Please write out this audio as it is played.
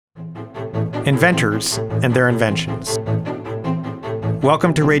inventors and their inventions.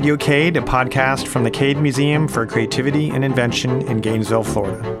 Welcome to Radio Cade, a podcast from the Cade Museum for Creativity and Invention in Gainesville,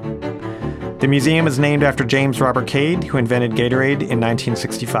 Florida. The museum is named after James Robert Cade, who invented Gatorade in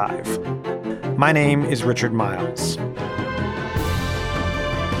 1965. My name is Richard Miles.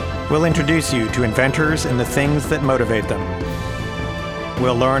 We'll introduce you to inventors and the things that motivate them.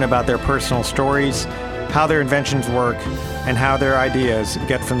 We'll learn about their personal stories, how their inventions work, and how their ideas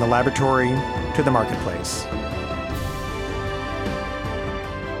get from the laboratory to the marketplace.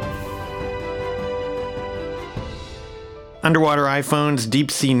 Underwater iPhones,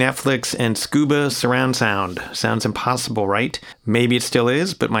 deep-sea Netflix, and scuba surround sound. Sounds impossible, right? Maybe it still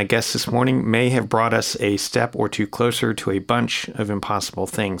is, but my guest this morning may have brought us a step or two closer to a bunch of impossible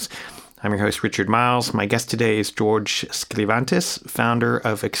things. I'm your host, Richard Miles. My guest today is George Skrivantis, founder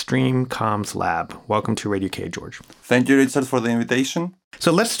of Extreme Comms Lab. Welcome to Radio Cade, George. Thank you, Richard, for the invitation.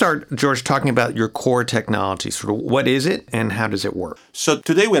 So let's start, George, talking about your core technology. Sort of what is it and how does it work? So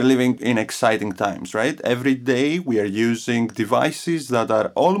today we're living in exciting times, right? Every day we are using devices that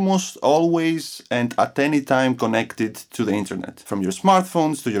are almost always and at any time connected to the internet. From your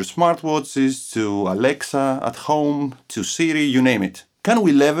smartphones to your smartwatches to Alexa at home to Siri, you name it. Can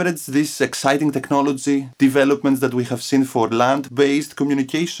we leverage this exciting technology developments that we have seen for land-based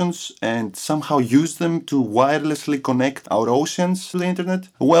communications and somehow use them to wirelessly connect our oceans to the internet?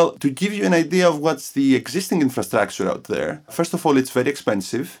 Well, to give you an idea of what's the existing infrastructure out there, first of all, it's very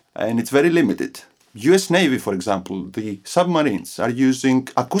expensive and it's very limited. US Navy, for example, the submarines are using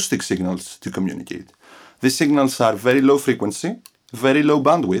acoustic signals to communicate. These signals are very low frequency, very low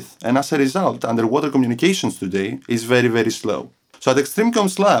bandwidth, and as a result, underwater communications today is very, very slow. So at Extreme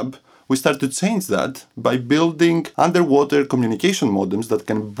Comms Lab, we start to change that by building underwater communication modems that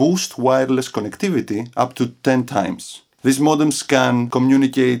can boost wireless connectivity up to 10 times. These modems can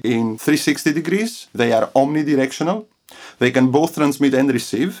communicate in 360 degrees, they are omnidirectional, they can both transmit and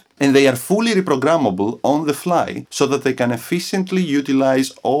receive, and they are fully reprogrammable on the fly so that they can efficiently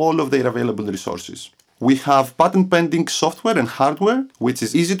utilize all of their available resources. We have patent-pending software and hardware, which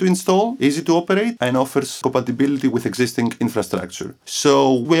is easy to install, easy to operate, and offers compatibility with existing infrastructure.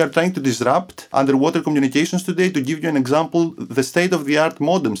 So we are trying to disrupt underwater communications today. To give you an example, the state-of-the-art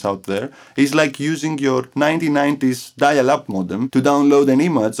modems out there is like using your 1990s dial-up modem to download an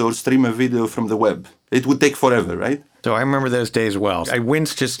image or stream a video from the web. It would take forever, right? So I remember those days well. I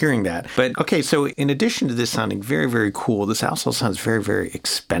winced just hearing that. But okay, so in addition to this sounding very, very cool, this also sounds very, very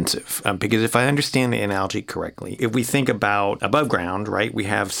expensive. Because if I understand the analogy correctly, if we think about above ground, right, we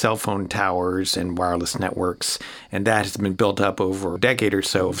have cell phone towers and wireless networks, and that has been built up over a decade or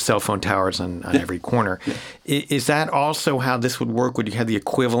so of cell phone towers on every corner. Yeah. Is that also how this would work? Would you have the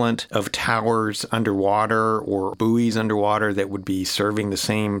equivalent of towers underwater or buoys underwater that would be serving the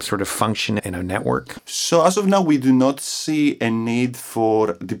same sort of function in a network? So as of now, we do not see a need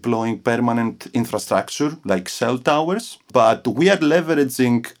for deploying permanent infrastructure like cell towers, but we are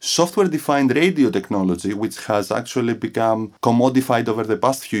leveraging software-defined radio technology, which has actually become commodified over the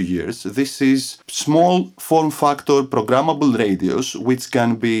past few years. This is small form factor programmable radios, which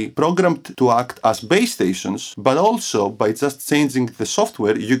can be programmed to act as base stations, but also by just changing the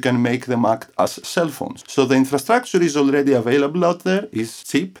software, you can make them act as cell phones. So the infrastructure is already available out there, is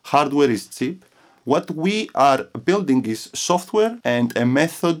cheap, hardware is cheap. What we are building is software and a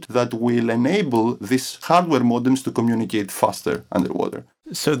method that will enable these hardware modems to communicate faster underwater.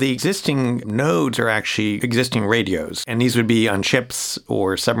 So the existing nodes are actually existing radios, and these would be on ships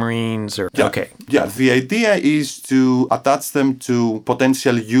or submarines or... Yeah. Okay. Yeah, the idea is to attach them to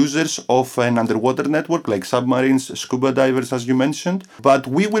potential users of an underwater network like submarines, scuba divers, as you mentioned. But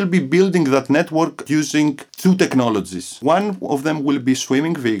we will be building that network using two technologies. One of them will be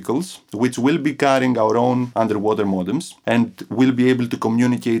swimming vehicles, which will be carrying our own underwater modems and will be able to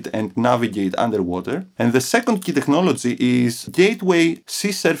communicate and navigate underwater. And the second key technology is gateway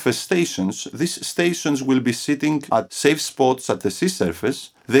sea surface stations. These stations will be sitting at safe spots at the sea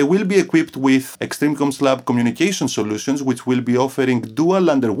surface. They will be equipped with Extreme Comms Lab communication solutions, which will be offering dual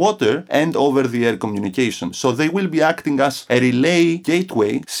underwater and over-the-air communication. So they will be acting as a relay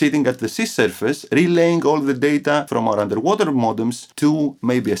gateway sitting at the sea surface, relaying all the data from our underwater modems to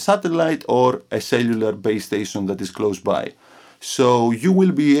maybe a satellite or a cellular base station that is close by. So you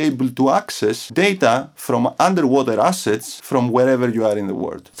will be able to access data from underwater assets from wherever you are in the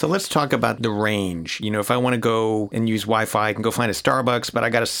world. So let's talk about the range. You know, if I want to go and use Wi-Fi, I can go find a Starbucks, but I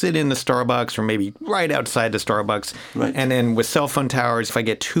got to sit in the Starbucks or maybe right outside the Starbucks. Right. And then with cell phone towers, if I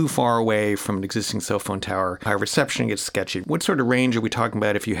get too far away from an existing cell phone tower, my reception gets sketchy. What sort of range are we talking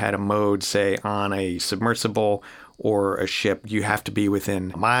about if you had a mode, say, on a submersible or a ship? You have to be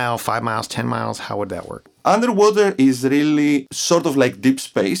within a mile, 5 miles, 10 miles? How would that work? Underwater is really sort of like deep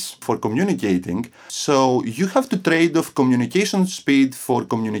space for communicating. So you have to trade off communication speed for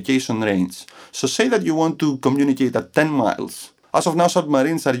communication range. So say that you want to communicate at 10 miles. As of now,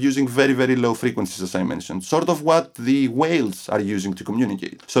 submarines are using very, very low frequencies, as I mentioned, sort of what the whales are using to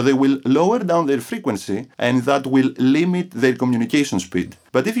communicate. So they will lower down their frequency, and that will limit their communication speed.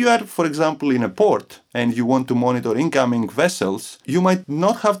 But if you are, for example, in a port and you want to monitor incoming vessels, you might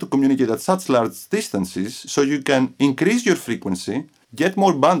not have to communicate at such large distances, so you can increase your frequency, get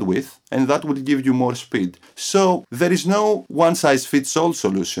more bandwidth, and that will give you more speed. So there is no one-size-fits-all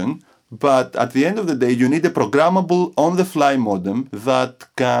solution. But at the end of the day, you need a programmable on-the-fly modem that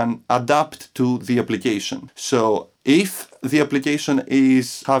can adapt to the application. So if the application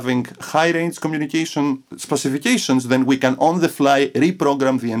is having high-range communication specifications, then we can on-the-fly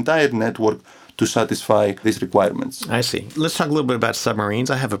reprogram the entire network to satisfy these requirements. I see. Let's talk a little bit about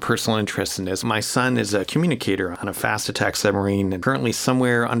submarines. I have a personal interest in this. My son is a communicator on a fast attack submarine and currently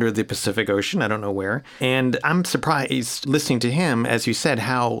somewhere under the Pacific Ocean. I don't know where. And I'm surprised listening to him, as you said,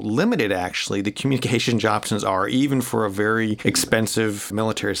 how limited actually the communications options are, even for a very expensive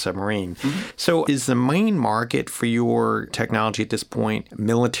military submarine. Mm-hmm. So is the main market for your technology at this point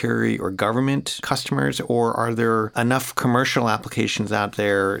military or government customers, or are there enough commercial applications out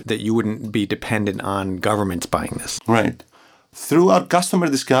there that you wouldn't be dependent on governments buying this? Right. Through our customer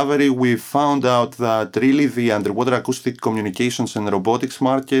discovery, we found out that really the underwater acoustic communications and robotics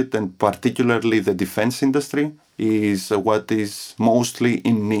market, and particularly the defense industry, is what is mostly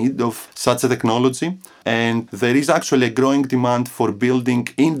in need of such a technology. And there is actually a growing demand for building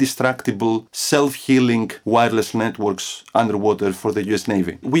indestructible, self-healing wireless networks underwater for the US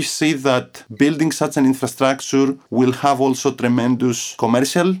Navy. We see that building such an infrastructure will have also tremendous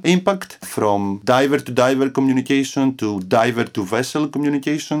commercial impact, from diver-to-diver communication to diver-to-vessel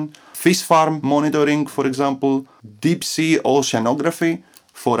communication, fish farm monitoring, for example, deep-sea oceanography,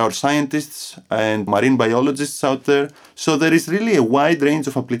 for our scientists and marine biologists out there. So there is really a wide range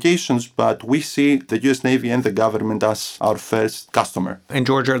of applications, but we see the US Navy and the government as our first customer. And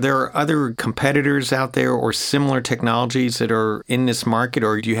George, are there other competitors out there or similar technologies that are in this market,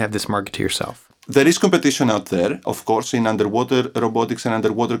 or do you have this market to yourself? There is competition out there, of course, in underwater robotics and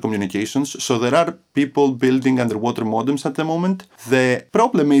underwater communications. So there are people building underwater modems at the moment. The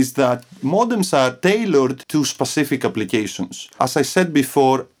problem is that modems are tailored to specific applications. As I said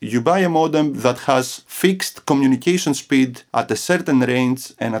before, you buy a modem that has fixed communication speed at a certain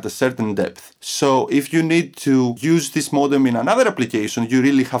range and at a certain depth. So if you need to use this modem in another application, you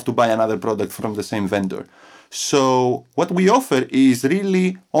really have to buy another product from the same vendor. So what we offer is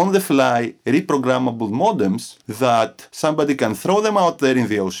really on-the-fly reprogrammable modems that somebody can throw them out there in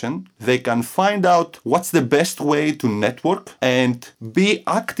the ocean. They can find out what's the best way to network and be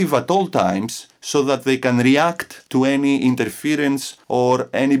active at all times so that they can react to any interference or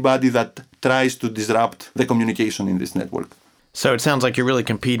anybody that tries to disrupt the communication in this network. So it sounds like you're really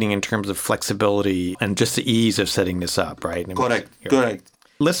competing in terms of flexibility and just the ease of setting this up, right? Correct.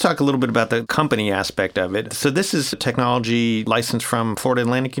 Let's talk a little bit about the company aspect of it. So this is a technology licensed from Florida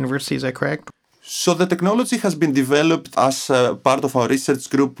Atlantic University, is that correct? So the technology has been developed as part of our research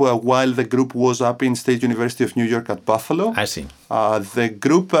group while the group was up in State University of New York at Buffalo. I see. The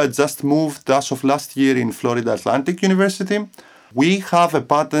group just moved as of last year in Florida Atlantic University. We have a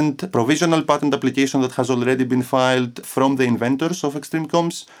provisional patent application that has already been filed from the inventors of Extreme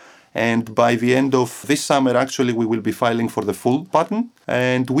Comms. And by the end of this summer, actually, we will be filing for the full patent.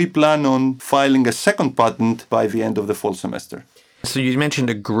 And we plan on filing a second patent by the end of the fall semester. So you mentioned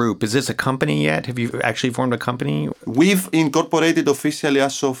a group. Is this a company yet? Have you actually formed a company? We've incorporated officially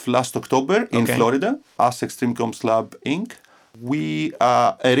as of last October in Florida as Extreme Comms Lab, Inc. We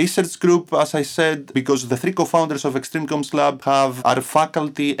are a research group, as I said, because the three co-founders of Extreme Comms Lab are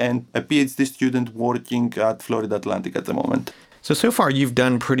faculty and a PhD student working at Florida Atlantic at the moment. So far you've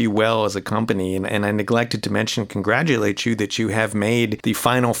done pretty well as a company, and I neglected to mention, congratulate you that you have made the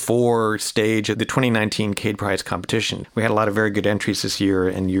final four stage of the 2019 Cade Prize competition. We had a lot of very good entries this year,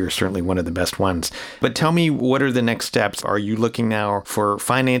 and you're certainly one of the best ones. But tell me, what are the next steps? Are you looking now for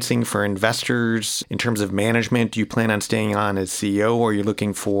financing for investors in terms of management? Do you plan on staying on as CEO, or are you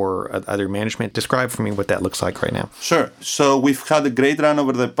looking for other management? Describe for me what that looks like right now. Sure. So we've had a great run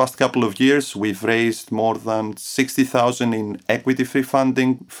over the past couple of years. We've raised more than $60,000 in equity-free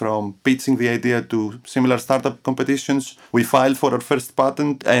funding from pitching the idea to similar startup competitions. We filed for our first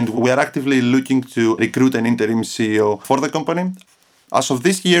patent, and we are actively looking to recruit an interim CEO for the company. As of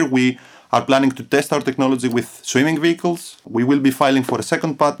this year, we are planning to test our technology with swimming vehicles. We will be filing for a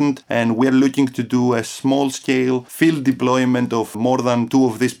second patent, and we're looking to do a small-scale field deployment of more than 2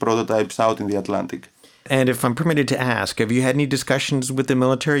 of these prototypes out in the Atlantic. And if I'm permitted to ask, have you had any discussions with the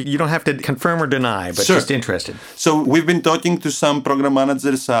military? You don't have to confirm or deny, but Sure. just interested. So we've been talking to some program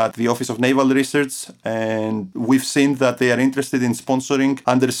managers at the Office of Naval Research, and we've seen that they are interested in sponsoring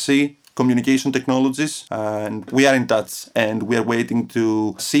undersea communication technologies, and we are in touch, and we are waiting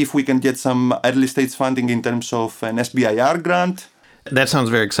to see if we can get some early stage funding in terms of an SBIR grant. That sounds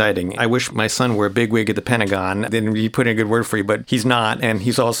very exciting. I wish my son were a bigwig at the Pentagon. Then he'd put in a good word for you, but he's not, and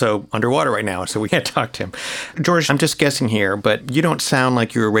he's also underwater right now, so we can't talk to him. George, I'm just guessing here, but you don't sound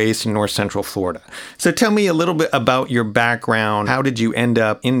like you were raised in North Central Florida. So tell me a little bit about your background. How did you end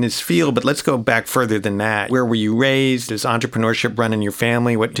up in this field? But let's go back further than that. Where were you raised? Does entrepreneurship run in your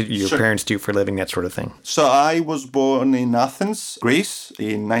family? What did your parents do for a living? That sort of thing. So I was born in Athens, Greece,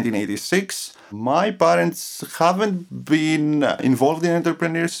 in 1986. My parents haven't been involved in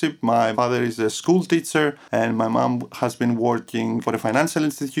entrepreneurship. My father is a school teacher and my mom has been working for a financial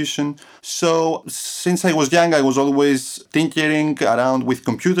institution. So since I was young, I was always tinkering around with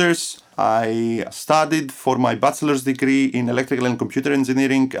computers. I studied for my bachelor's degree in electrical and computer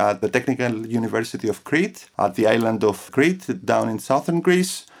engineering at the Technical University of Crete, at the island of Crete, down in southern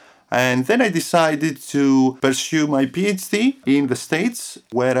Greece. And then I decided to pursue my PhD in the States,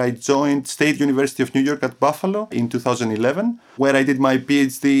 where I joined State University of New York at Buffalo in 2011, where I did my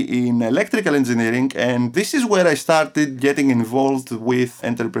PhD in electrical engineering. And this is where I started getting involved with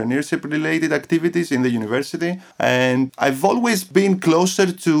entrepreneurship-related activities in the university. And I've always been closer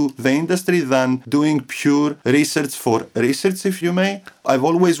to the industry than doing pure research for research, if you may. I've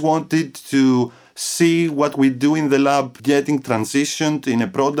always wanted to see what we do in the lab getting transitioned in a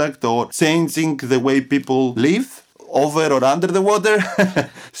product or changing the way people live over or under the water.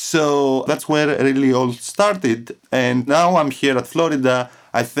 So that's where it really all started. And now I'm here at Florida,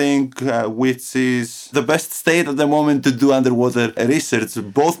 I think, which is the best state at the moment to do underwater research,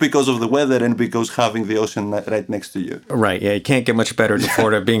 both because of the weather and because having the ocean right next to you. Right. Yeah, you can't get much better than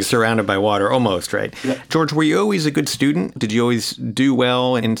Florida being surrounded by water, almost, right? Yeah. George, were you always a good student? Did you always do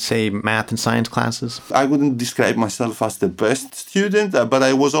well in, say, math and science classes? I wouldn't describe myself as the best student, but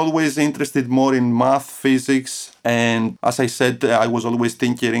I was always interested more in math, physics, and as I said, I was always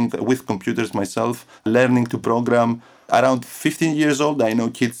tinkering with computers myself, learning to program. Around 15 years old, I know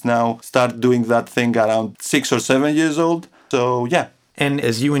kids now start doing that thing around 6 or 7 years old. So, yeah. And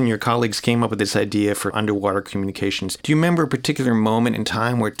as you and your colleagues came up with this idea for underwater communications, do you remember a particular moment in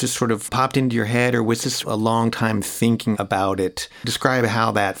time where it just sort of popped into your head, or was this a long time thinking about it? Describe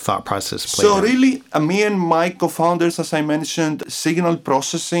how that thought process played out. So really, me and my co-founders, as I mentioned, signal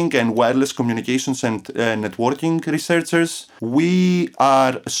processing and wireless communications and networking researchers, we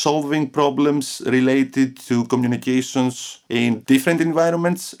are solving problems related to communications in different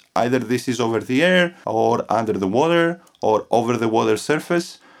environments. Either this is over the air or under the water or over the water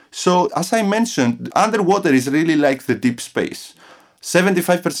surface. So as I mentioned, underwater is really like the deep space.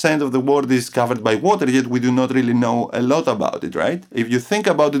 75% of the world is covered by water, yet we do not really know a lot about it, right? If you think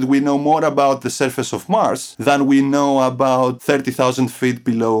about it, we know more about the surface of Mars than we know about 30,000 feet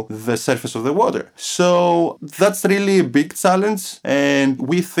below the surface of the water. So that's really a big challenge, and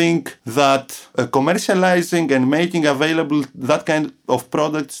we think that commercializing and making available that kind of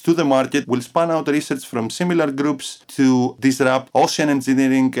products to the market will span out research from similar groups to disrupt ocean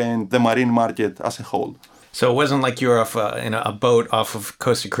engineering and the marine market as a whole. So it wasn't like you were off in a boat off of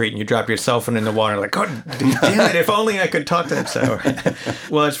coast of Crete and you dropped your cell phone in the water like, God damn it, if only I could talk to them. So,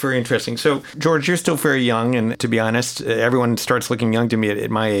 well, that's very interesting. So, George, you're still very young. And to be honest, everyone starts looking young to me at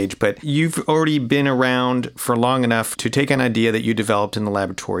my age. But you've already been around for long enough to take an idea that you developed in the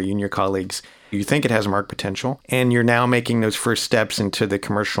laboratory, you and your colleagues. You think it has market potential. And you're now making those first steps into the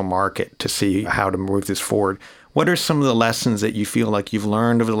commercial market to see how to move this forward. What are some of the lessons that you feel like you've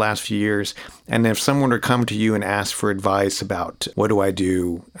learned over the last few years? And if someone were to come to you and ask for advice about what do I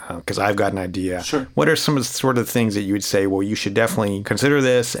do, because I've got an idea, Sure. What are some of the sort of things that you would say, well, you should definitely consider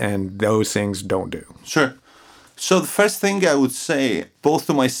this and those things don't do? Sure. So the first thing I would say, both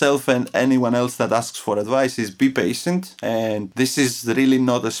to myself and anyone else that asks for advice, is be patient. And this is really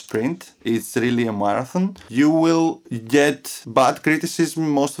not a sprint. It's really a marathon. You will get bad criticism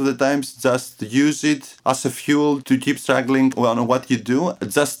most of the times. Just use it as a fuel to keep struggling on what you do.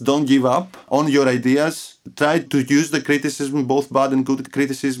 Just don't give up on your ideas. Try to use the criticism, both bad and good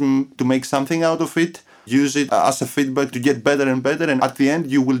criticism, to make something out of it. Use it as a feedback to get better and better. And at the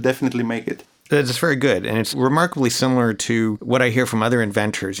end, you will definitely make it. That's very good. And it's remarkably similar to what I hear from other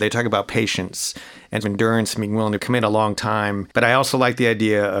inventors. They talk about patience and endurance and being willing to commit a long time. But I also like the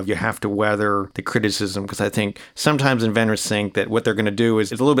idea of you have to weather the criticism, because I think sometimes inventors think that what they're going to do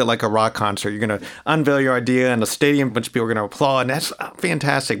is it's a little bit like a rock concert. You're going to unveil your idea and a stadium, a bunch of people are going to applaud, and that's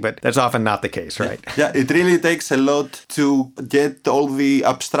fantastic, but that's often not the case, right? Yeah, it really takes a lot to get all the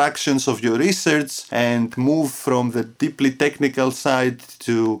abstractions of your research and move from the deeply technical side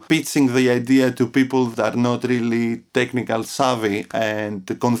to pitching the idea to people that are not really technical savvy and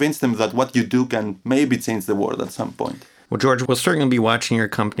to convince them that what you do can maybe change the world at some point. Well, George, we'll certainly be watching your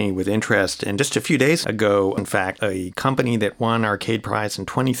company with interest. And just a few days ago, in fact, a company that won Arcade Prize in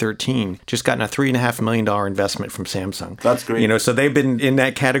 2013 just gotten a $3.5 million investment from Samsung. That's great. So they've been in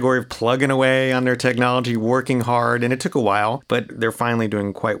that category of plugging away on their technology, working hard, and it took a while, but they're finally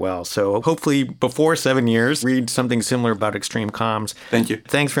doing quite well. So hopefully before 7 years, read something similar about Extreme Comms. Thank you.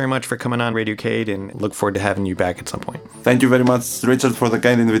 Thanks very much for coming on Radiocade, and look forward to having you back at some point. Thank you very much, Richard, for the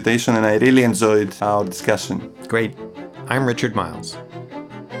kind invitation, and I really enjoyed our discussion. Great. I'm Richard Miles.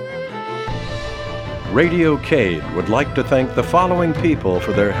 Radiocade would like to thank the following people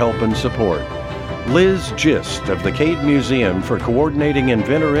for their help and support. Liz Gist of the Cade Museum for coordinating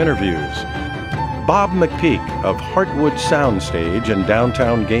inventor interviews. Bob McPeak of Heartwood Soundstage in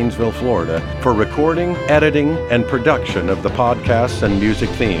downtown Gainesville, Florida for recording, editing, and production of the podcasts and music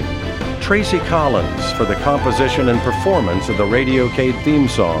theme. Tracy Collins for the composition and performance of the Radiocade theme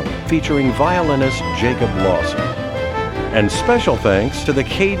song featuring violinist Jacob Lawson. And special thanks to the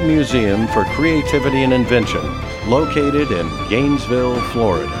Cade Museum for Creativity and Invention, located in Gainesville,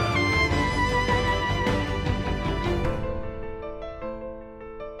 Florida.